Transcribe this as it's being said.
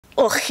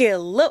Oh,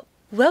 hello!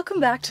 Welcome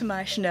back to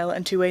my channel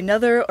and to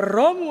another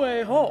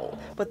Romwe haul,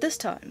 but this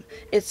time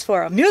it's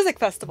for a music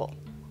festival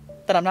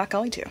that I'm not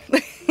going to.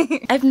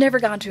 I've never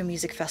gone to a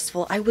music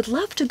festival. I would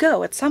love to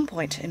go at some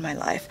point in my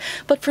life,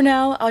 but for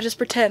now I'll just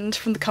pretend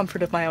from the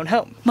comfort of my own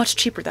home. Much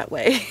cheaper that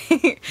way.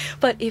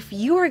 But if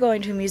you are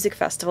going to a music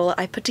festival,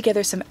 I put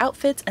together some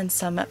outfits and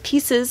some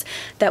pieces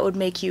that would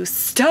make you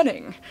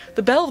stunning,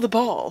 the belle of the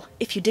ball,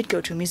 if you did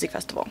go to a music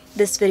festival.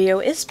 This video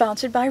is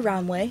sponsored by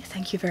Romwe,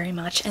 thank you very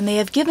much, and they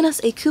have given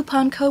us a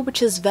coupon code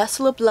which is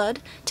Vessel of Blood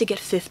to get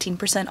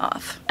 15%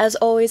 off. As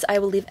always, I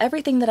will leave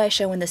everything that I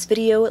show in this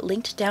video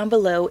linked down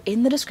below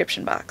in the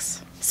description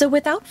box. So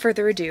without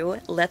further ado,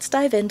 let's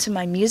dive into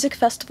my music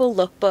festival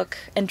lookbook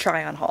and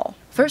try-on haul.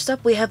 First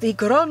up, we have the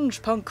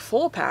Grunge Punk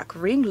 4-pack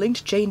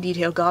ring-linked chain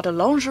detail garter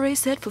lingerie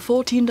set for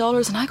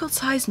 $14, and I got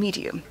size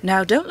medium.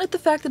 Now, don't let the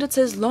fact that it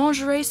says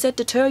lingerie set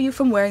deter you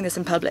from wearing this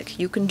in public.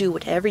 You can do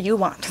whatever you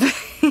want.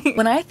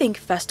 When I think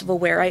festival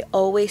wear, I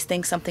always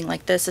think something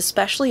like this,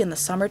 especially in the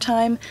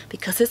summertime,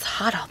 because it's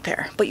hot out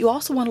there. But you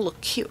also want to look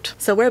cute.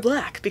 So wear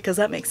black, because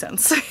that makes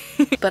sense.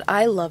 But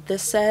I love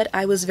this set.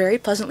 I was very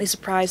pleasantly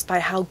surprised by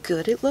how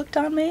good it looked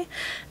on me,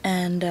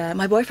 and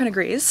my boyfriend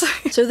agrees.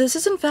 So this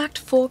is in fact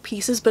 4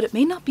 pieces, but it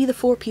may not be the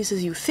 4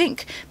 pieces you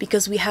think,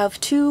 because we have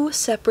 2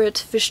 separate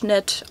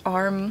fishnet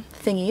arm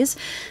thingies,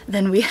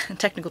 then we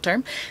technical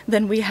term,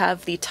 then we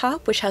have the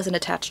top, which has an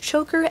attached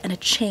choker and a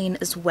chain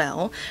as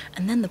well,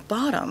 and then the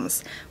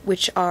bottoms,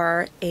 which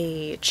are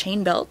a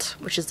chain belt,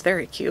 which is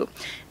very cute,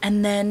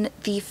 and then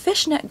the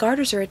fishnet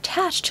garters are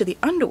attached to the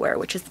underwear,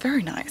 which is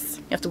very nice.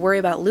 You have to worry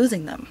about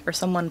losing them or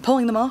someone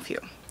pulling them off you.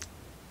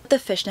 The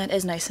fishnet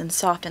is nice and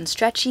soft and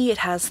stretchy. It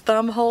has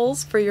thumb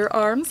holes for your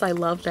arms. I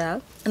love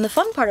that. And the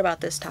fun part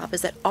about this top is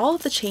that all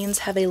of the chains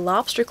have a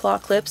lobster claw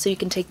clip, so you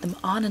can take them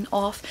on and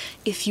off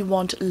if you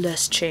want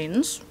less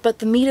chains. But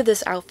the meat of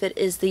this outfit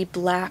is the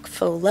black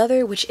faux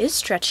leather, which is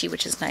stretchy,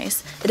 which is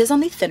nice. It is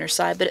on the thinner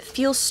side, but it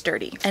feels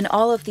sturdy. And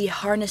all of the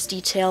harness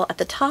detail at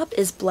the top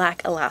is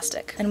black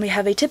elastic. And we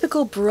have a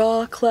typical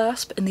bra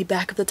clasp in the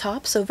back of the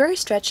top, so very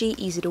stretchy,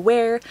 easy to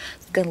wear.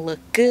 It's gonna look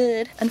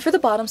good. And for the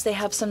bottoms, they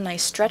have some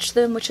nice stretch to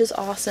them, which is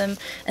awesome.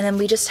 And then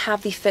we just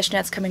have the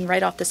fishnets coming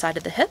right off the side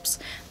of the hips.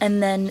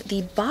 And then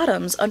the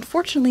bottoms,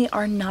 unfortunately,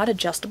 are not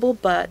adjustable,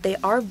 but they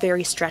are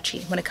very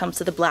stretchy when it comes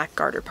to the black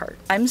garter part.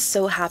 I'm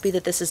so happy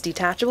that this is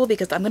detachable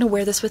because I'm gonna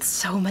wear this with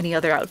so many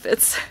other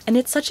outfits. And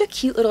it's such a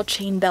cute little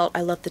chain belt.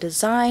 I love the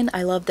design.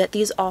 I love that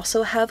these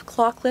also have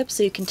claw clips,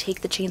 so you can take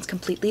the chains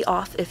completely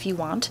off if you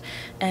want.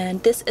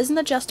 And this isn't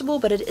adjustable,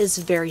 but it is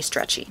very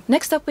stretchy.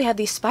 Next up, we have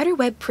the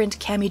spiderweb print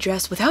cami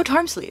dress without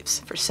arm sleeves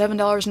for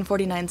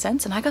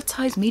 $7.49, and I got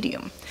size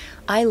medium.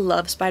 I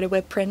love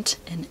spiderweb print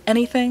in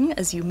anything,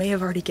 as you may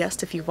have already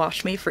guessed if you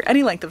watched me for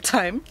any length of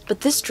time,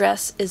 but this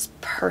dress is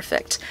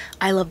perfect.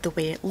 I love the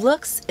way it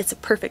looks. It's a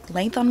perfect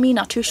length on me,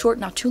 not too short,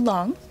 not too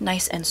long.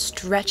 Nice and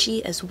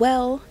stretchy as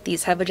well.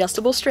 These have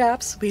adjustable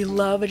straps. We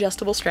love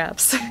adjustable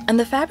straps. And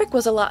the fabric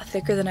was a lot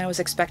thicker than I was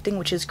expecting,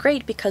 which is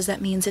great because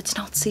that means it's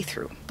not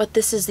see-through. But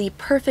this is the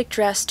perfect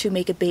dress to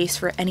make a base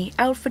for any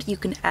outfit. You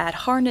can add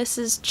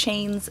harnesses,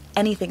 chains,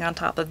 anything on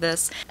top of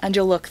this, and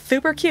you'll look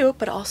super cute,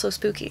 but also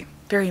spooky.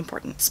 Very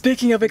important.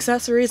 Speaking of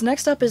accessories,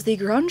 next up is the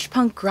Grunge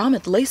Punk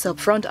Grommet lace-up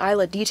front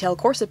eyelet detail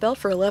corset belt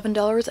for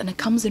 $11, and it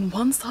comes in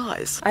 1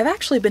 size. I've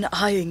actually been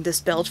eyeing this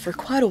belt for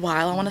quite a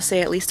while. I want to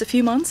say at least a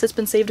few months. It's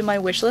been saved in my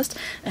wish list,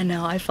 and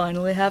now I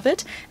finally have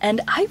it,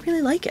 and I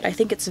really like it. I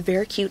think it's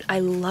very cute. I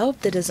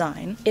love the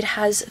design. It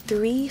has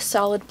 3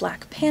 solid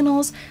black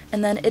panels,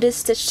 and then it is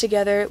stitched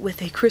together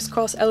with a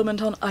crisscross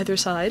element on either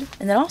side,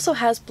 and it also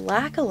has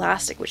black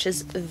elastic, which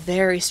is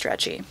very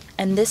stretchy,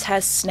 and this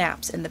has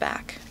snaps in the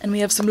back. And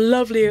we have some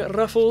lovely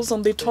ruffles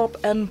on the top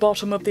and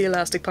bottom of the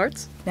elastic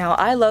parts. Now,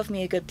 I love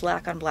me a good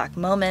black on black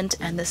moment,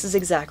 and this is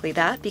exactly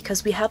that,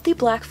 because we have the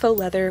black faux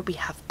leather, we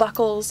have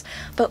buckles,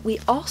 but we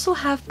also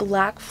have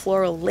black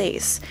floral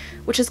lace,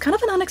 which is kind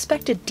of an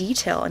unexpected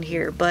detail in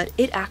here, but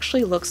it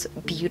actually looks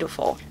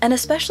beautiful. And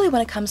especially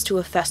when it comes to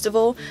a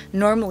festival,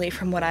 normally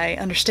from what I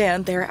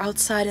understand, they're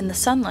outside in the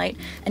sunlight,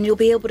 and you'll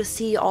be able to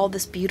see all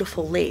this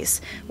beautiful lace,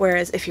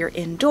 whereas if you're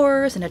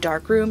indoors in a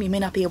dark room, you may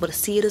not be able to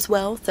see it as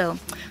well, so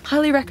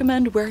highly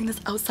recommend wearing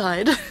this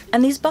outside.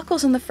 And these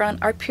buckles in the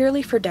front are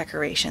purely for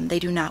decoration. They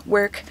do not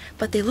work,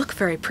 but they look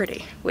very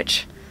pretty,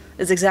 which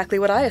is exactly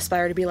what I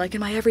aspire to be like in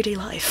my everyday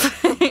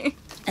life.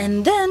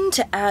 And then,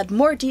 to add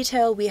more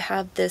detail, we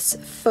have this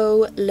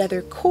faux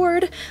leather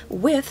cord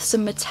with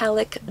some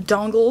metallic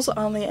dongles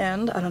on the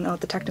end. I don't know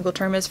what the technical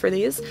term is for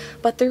these,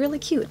 but they're really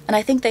cute. And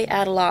I think they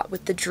add a lot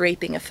with the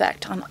draping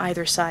effect on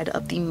either side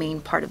of the main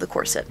part of the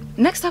corset.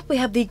 Next up, we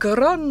have the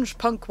Grunge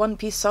Punk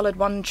 1-piece solid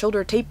 1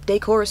 shoulder tape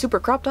decor super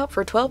crop top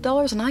for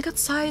 $12, and I got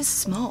size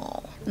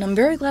small. And I'm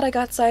very glad I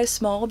got size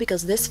small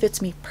because this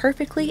fits me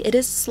perfectly. It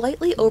is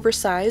slightly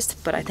oversized,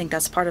 but I think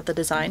that's part of the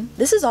design.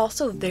 This is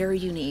also very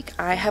unique.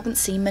 I haven't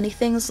seen many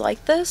things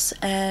like this,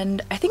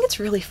 and I think it's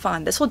really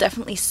fun. This will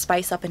definitely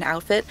spice up an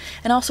outfit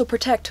and also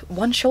protect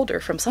one shoulder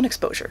from sun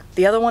exposure.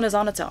 The other one is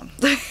on its own.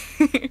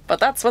 But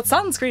that's what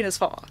sunscreen is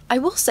for. I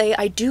will say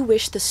I do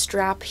wish the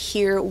strap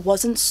here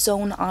wasn't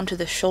sewn onto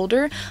the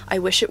shoulder. I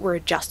wish it were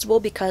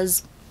adjustable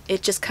because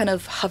it just kind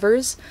of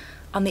hovers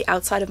on the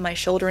outside of my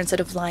shoulder instead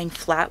of lying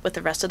flat with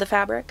the rest of the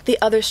fabric. The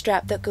other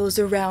strap that goes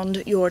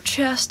around your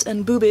chest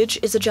and boobage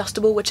is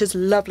adjustable, which is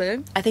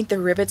lovely. I think the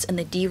rivets and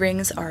the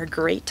D-rings are a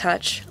great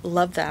touch.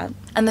 Love that.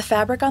 And the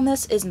fabric on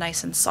this is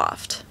nice and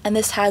soft. And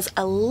this has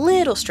a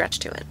little stretch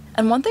to it.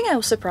 And one thing I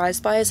was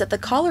surprised by is that the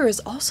collar is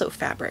also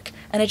fabric,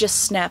 and it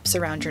just snaps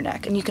around your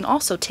neck, and you can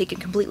also take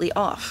it completely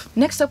off.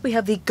 Next up we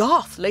have the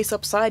Goth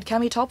lace-up side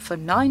cami top for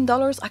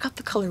 $9. I got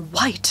the color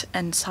white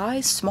and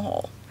size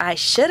small. I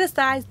should have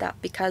sized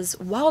up because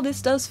while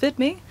this does fit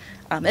me,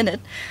 I'm in it,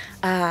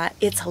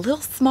 it's a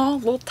little small, a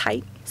little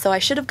tight. So I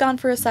should have gone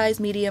for a size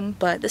medium,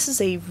 but this is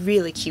a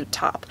really cute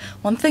top.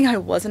 One thing I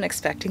wasn't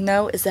expecting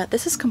though is that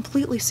this is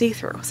completely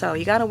see-through, so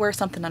you gotta wear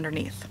something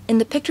underneath. In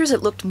the pictures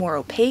it looked more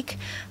opaque,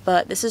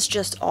 but this is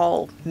just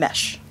all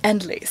mesh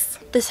and lace.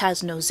 This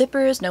has no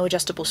zippers, no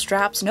adjustable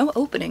straps, no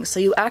openings, so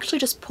you actually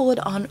just pull it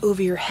on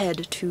over your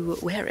head to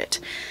wear it.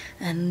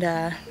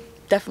 And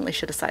definitely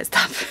should have sized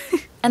up.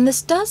 And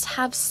this does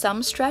have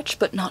some stretch,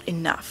 but not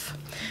enough.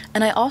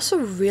 And I also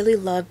really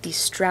love these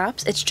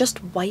straps. It's just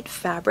white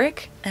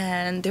fabric,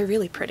 and they're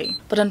really pretty.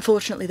 But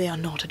unfortunately, they are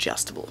not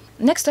adjustable.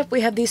 Next up,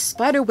 we have these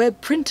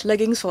spiderweb print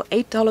leggings for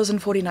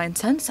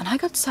 $8.49, and I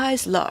got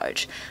size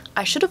large.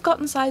 I should have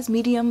gotten size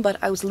medium, but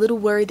I was a little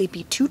worried they'd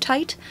be too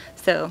tight,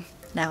 so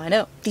now I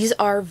know. These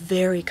are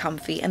very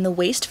comfy and the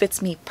waist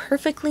fits me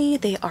perfectly.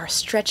 They are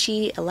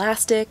stretchy,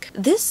 elastic.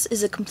 This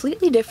is a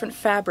completely different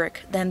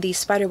fabric than the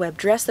spiderweb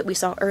dress that we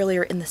saw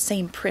earlier in the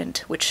same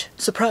print, which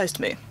surprised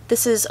me.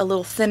 This is a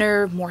little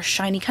thinner, more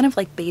shiny, kind of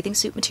like bathing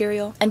suit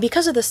material. And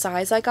because of the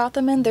size I got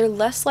them in, they're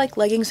less like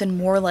leggings and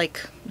more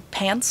like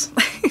pants.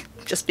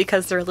 Just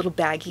because they're a little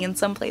baggy in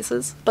some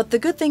places. But the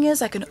good thing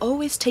is I can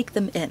always take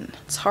them in.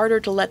 It's harder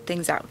to let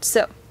things out,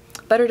 so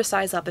better to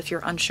size up if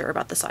you're unsure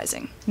about the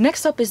sizing.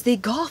 Next up is the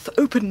Goth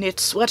open knit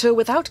sweater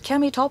without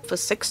cami top for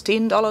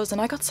 $16,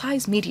 and I got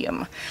size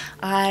medium.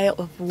 I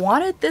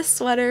wanted this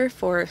sweater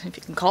for, if you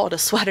can call it a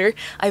sweater,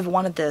 I've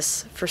wanted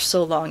this for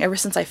so long, ever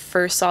since I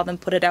first saw them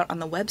put it out on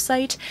the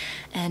website,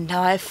 and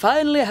now I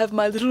finally have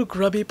my little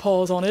grubby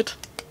paws on it.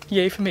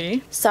 Yay for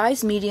me.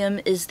 Size medium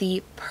is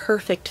the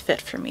perfect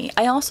fit for me.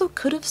 I also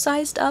could have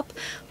sized up,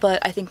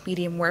 but I think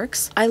medium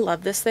works. I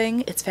love this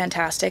thing. It's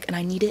fantastic, and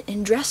I need it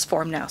in dress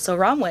form now. So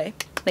Romwe,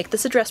 make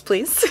this a dress,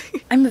 please.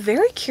 I'm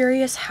very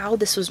curious how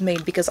this was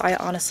made because I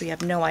honestly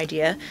have no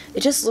idea. It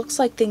just looks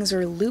like things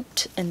are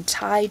looped and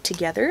tied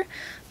together,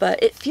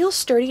 but it feels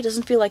sturdy. It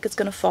doesn't feel like it's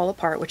gonna fall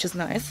apart, which is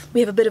nice. We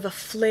have a bit of a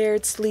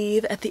flared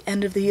sleeve at the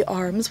end of the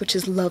arms, which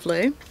is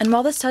lovely. And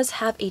while this does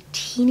have a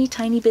teeny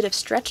tiny bit of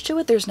stretch to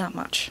it, there's not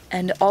much.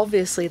 And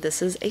obviously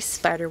this is a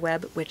spider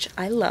web, which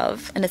I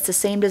love. And it's the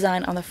same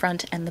design on the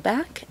front and the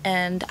back,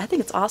 and I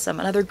think it's awesome.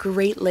 Another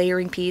great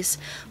layering piece,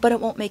 but it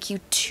won't make you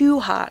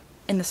too hot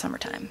in the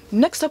summertime.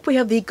 Next up we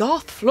have the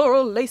Goth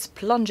floral lace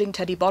plunging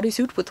teddy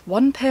bodysuit with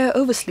one pair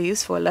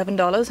oversleeves for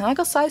 $11, and I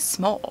got size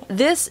small.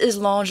 This is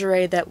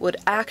lingerie that would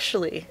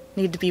actually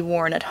need to be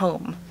worn at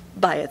home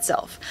by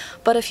itself,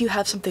 but if you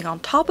have something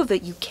on top of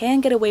it, you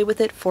can get away with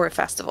it for a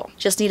festival.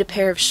 Just need a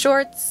pair of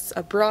shorts,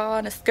 a bra,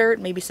 and a skirt,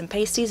 maybe some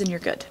pasties, and you're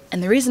good.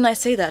 And the reason I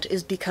say that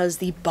is because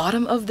the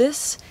bottom of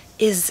this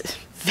is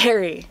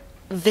very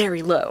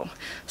low.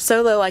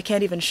 So low I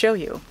can't even show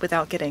you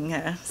without getting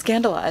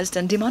scandalized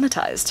and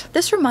demonetized.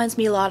 This reminds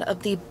me a lot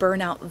of the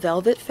burnout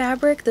velvet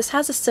fabric. This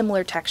has a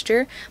similar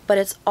texture, but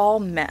it's all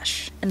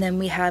mesh. And then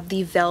we have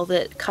the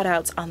velvet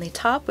cutouts on the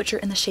top, which are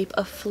in the shape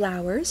of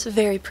flowers.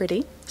 Very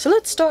pretty. So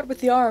let's start with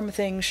the arm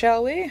thing,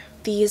 shall we?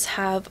 These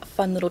have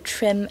fun little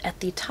trim at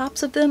the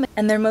tops of them,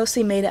 and they're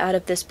mostly made out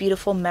of this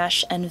beautiful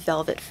mesh and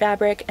velvet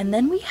fabric. And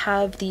then we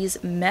have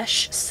these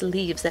mesh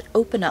sleeves that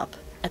open up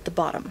at the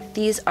bottom.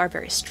 These are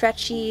very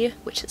stretchy,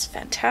 which is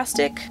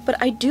fantastic, but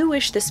I do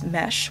wish this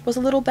mesh was a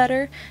little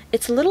better.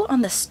 It's a little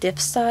on the stiff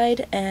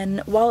side,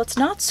 and while it's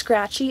not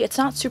scratchy, it's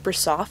not super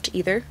soft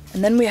either.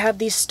 And then we have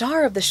the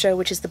star of the show,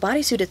 which is the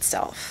bodysuit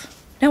itself.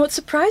 Now what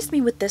surprised me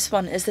with this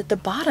one is that the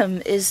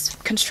bottom is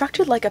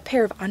constructed like a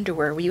pair of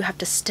underwear where you have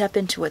to step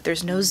into it.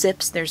 There's no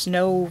zips, there's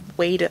no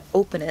way to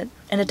open it.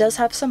 And it does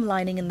have some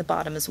lining in the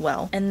bottom as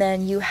well. And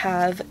then you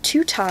have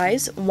two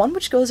ties, one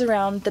which goes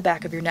around the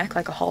back of your neck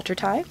like a halter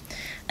tie,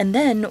 and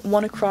then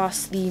one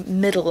across the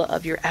middle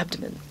of your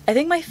abdomen. I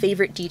think my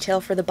favorite detail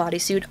for the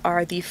bodysuit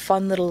are the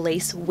fun little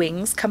lace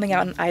wings coming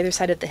out on either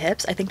side of the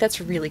hips. I think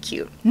that's really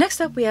cute. Next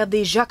up we have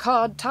the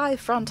jacquard tie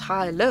front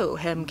high-low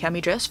hem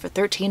cami dress for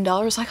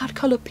 $13. I got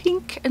color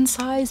pink and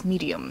size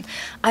medium.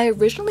 I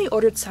originally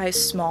ordered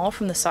size small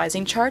from the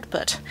sizing chart,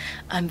 but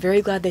I'm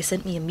very glad they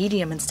sent me a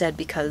medium instead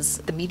because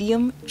the medium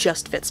medium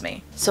just fits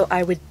me. So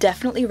I would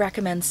definitely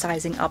recommend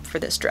sizing up for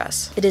this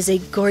dress. It is a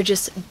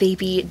gorgeous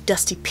baby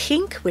dusty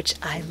pink, which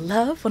I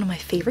love, one of my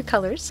favorite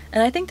colors.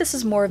 And I think this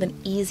is more of an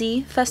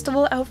easy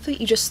festival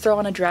outfit. You just throw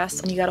on a dress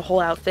and you got a whole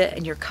outfit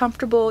and you're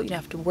comfortable, you don't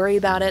have to worry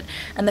about it.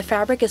 And the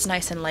fabric is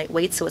nice and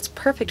lightweight, so it's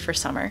perfect for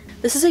summer.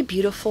 This is a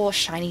beautiful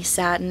shiny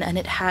satin and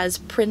it has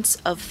prints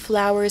of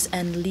flowers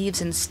and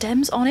leaves and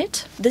stems on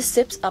it. This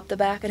zips up the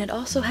back and it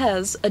also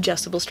has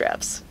adjustable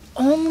straps.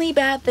 Only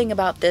bad thing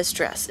about this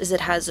dress is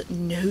it has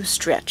no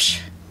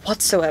stretch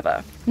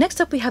whatsoever.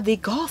 Next up we have the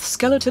Goth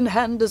skeleton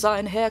hand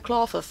design hair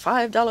cloth for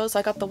 $5.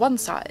 I got the one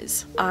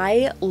size.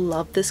 I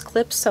love this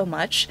clip so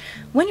much.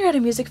 When you're at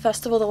a music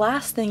festival, the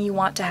last thing you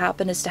want to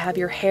happen is to have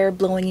your hair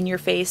blowing in your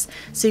face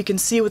so you can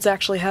see what's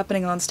actually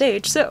happening on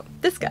stage. So,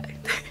 this guy.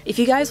 If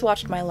you guys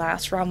watched my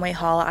last Romwe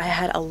haul, I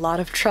had a lot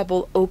of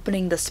trouble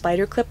opening the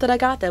spider clip that I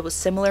got that was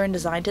similar in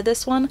design to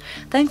this one.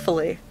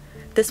 Thankfully,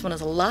 this one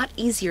is a lot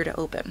easier to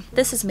open.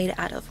 This is made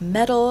out of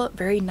metal,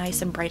 very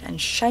nice and bright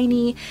and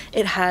shiny.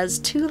 It has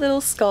two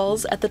little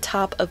skulls at the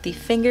top of the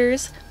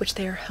fingers, which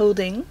they are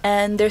holding,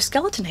 and they're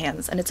skeleton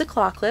hands, and it's a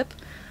claw clip.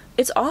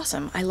 It's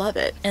awesome, I love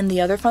it. And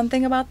the other fun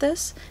thing about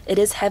this, it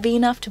is heavy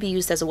enough to be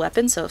used as a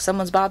weapon, so if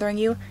someone's bothering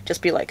you,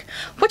 just be like,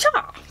 whatcha?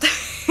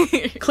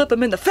 Clip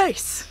them in the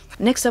face.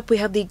 Next up we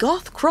have the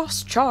Goth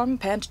cross charm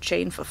pant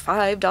chain for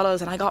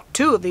 $5, and I got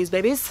 2 of these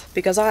babies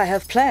because I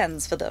have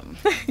plans for them.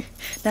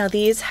 Now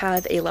these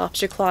have a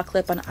lobster claw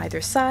clip on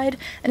either side,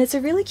 and it's a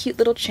really cute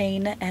little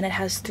chain, and it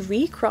has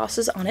 3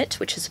 crosses on it,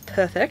 which is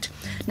perfect.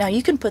 Now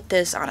you can put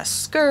this on a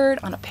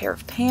skirt, on a pair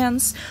of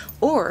pants,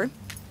 or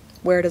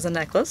wear it as a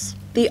necklace.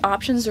 The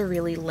options are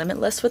really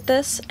limitless with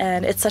this,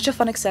 and it's such a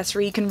fun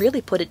accessory. You can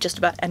really put it just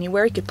about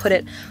anywhere. You could put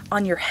it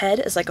on your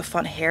head as like a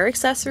fun hair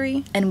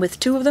accessory, and with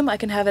 2 of them I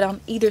can have it on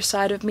either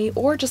side of me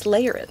or just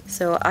layer it.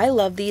 So I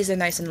love these, they're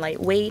nice and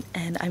lightweight,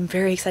 and I'm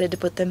very excited to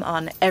put them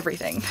on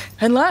everything.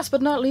 And last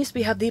but not least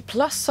we have the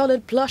Plus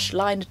Solid Plush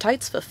lined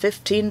tights for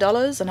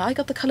 $15, and I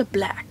got the color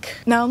black.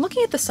 Now I'm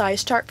looking at the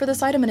size chart for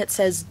this item and it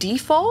says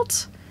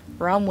default.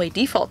 Romwe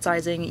default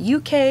sizing,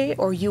 UK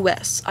or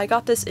US. I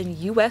got this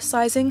in US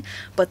sizing,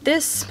 but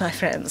this, my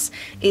friends,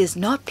 is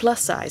not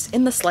plus size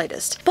in the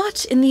slightest.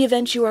 But in the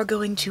event you are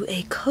going to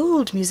a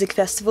cold music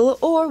festival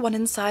or one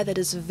inside that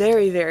is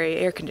very, very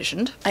air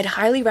conditioned, I'd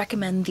highly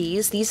recommend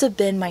these. These have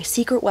been my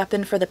secret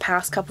weapon for the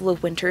past couple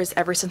of winters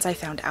ever since I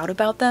found out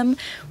about them,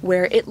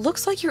 where it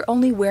looks like you're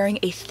only wearing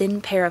a thin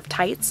pair of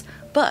tights,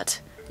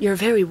 but you're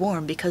very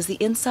warm because the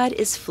inside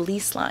is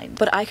fleece lined.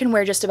 But I can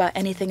wear just about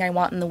anything I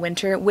want in the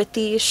winter with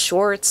these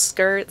shorts,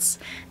 skirts,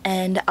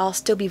 and I'll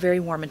still be very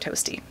warm and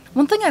toasty.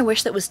 One thing I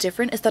wish that was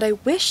different is that I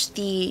wish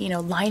the,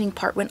 lining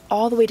part went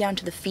all the way down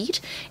to the feet.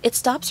 It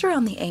stops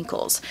around the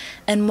ankles,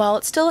 and while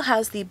it still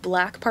has the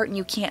black part and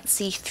you can't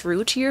see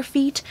through to your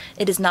feet,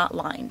 it is not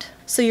lined.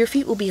 So your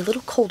feet will be a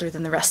little colder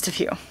than the rest of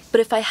you.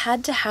 But if I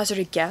had to hazard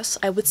a guess,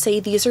 I would say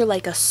these are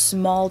like a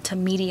small to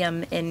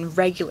medium in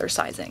regular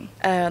sizing.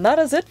 And that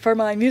is it for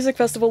my music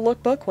festival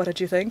lookbook. What did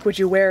you think? Would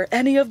you wear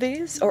any of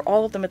these or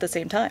all of them at the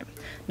same time?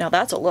 Now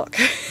that's a look.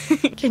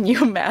 Can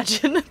you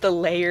imagine the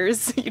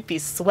layers? You'd be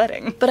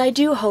sweating. But I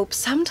do hope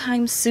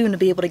sometime soon to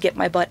be able to get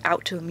my butt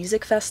out to a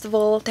music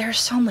festival. There are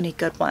so many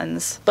good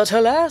ones. But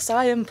alas,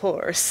 I am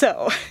poor,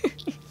 so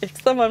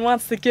if someone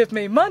wants to give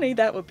me money,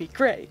 that would be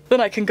great. Then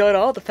I can go to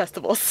all the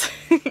festivals.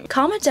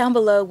 Comment down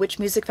below which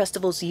music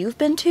festivals you've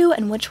been to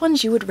and which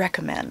ones you would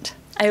recommend.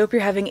 I hope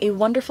you're having a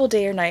wonderful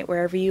day or night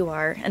wherever you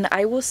are, and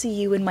I will see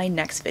you in my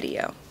next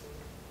video.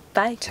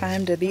 Bye.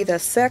 Time to be the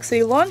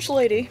sexy lunch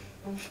lady.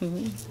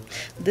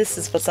 This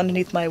is what's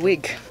underneath my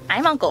wig.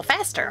 I'm Uncle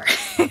Faster.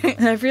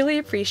 And I've really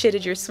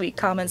appreciated your sweet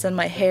comments on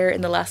my hair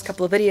in the last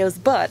couple of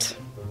videos, but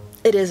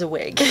it is a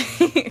wig.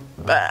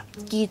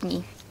 Excuse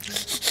me.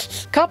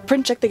 Cop,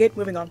 print, check the gate,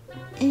 moving on.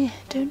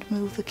 Don't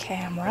move the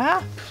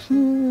camera.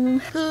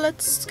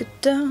 Let's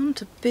get down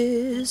to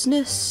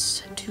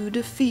business to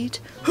defeat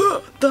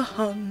the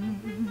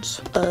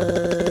Huns.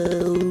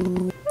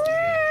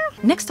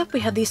 Next up we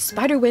have the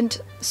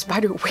Spider-Wint.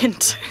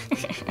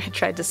 I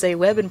tried to say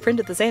web and print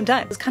at the same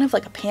time. It's kind of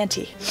like a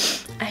panty.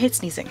 I hate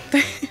sneezing.